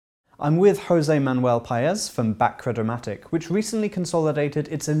I'm with Jose Manuel Paez from Bacredomatic, which recently consolidated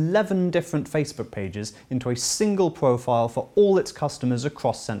its 11 different Facebook pages into a single profile for all its customers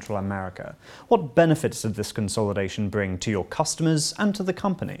across Central America. What benefits did this consolidation bring to your customers and to the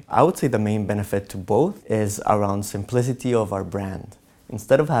company? I would say the main benefit to both is around simplicity of our brand.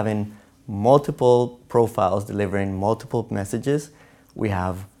 Instead of having multiple profiles delivering multiple messages, we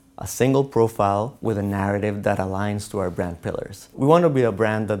have a single profile with a narrative that aligns to our brand pillars. We want to be a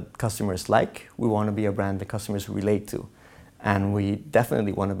brand that customers like, we want to be a brand that customers relate to, and we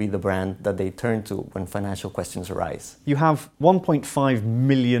definitely want to be the brand that they turn to when financial questions arise. You have 1.5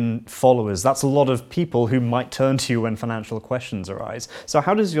 million followers. That's a lot of people who might turn to you when financial questions arise. So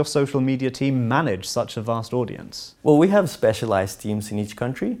how does your social media team manage such a vast audience? Well, we have specialized teams in each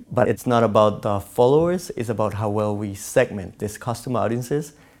country, but it's not about the followers, it's about how well we segment these custom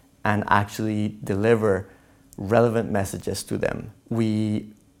audiences and actually deliver relevant messages to them.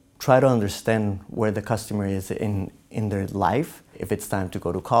 We try to understand where the customer is in their life, if it's time to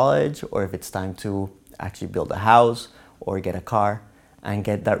go to college or if it's time to actually build a house or get a car, and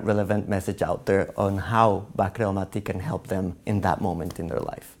get that relevant message out there on how Bacredomatic can help them in that moment in their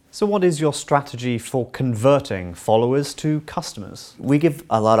life. So what is your strategy for converting followers to customers? We give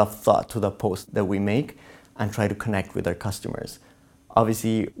a lot of thought to the posts that we make and try to connect with our customers.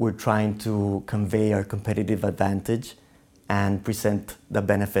 Obviously, we're trying to convey our competitive advantage and present the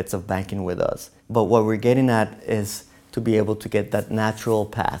benefits of banking with us. But what we're getting at is to be able to get that natural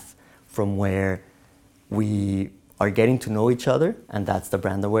path from where we are getting to know each other, and that's the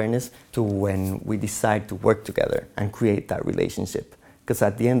brand awareness, to when we decide to work together and create that relationship. Because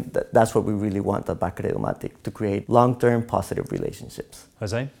at the end, that's what we really want at Bacredomatic, to create long-term positive relationships.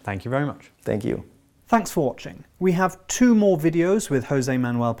 Jose, thank you very much. Thank you. Thanks for watching. We have 2 more videos with Jose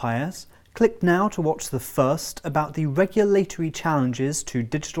Manuel Paez. Click now to watch the first about the regulatory challenges to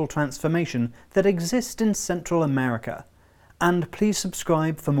digital transformation that exist in Central America. And please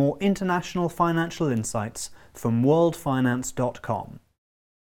subscribe for more international financial insights from worldfinance.com.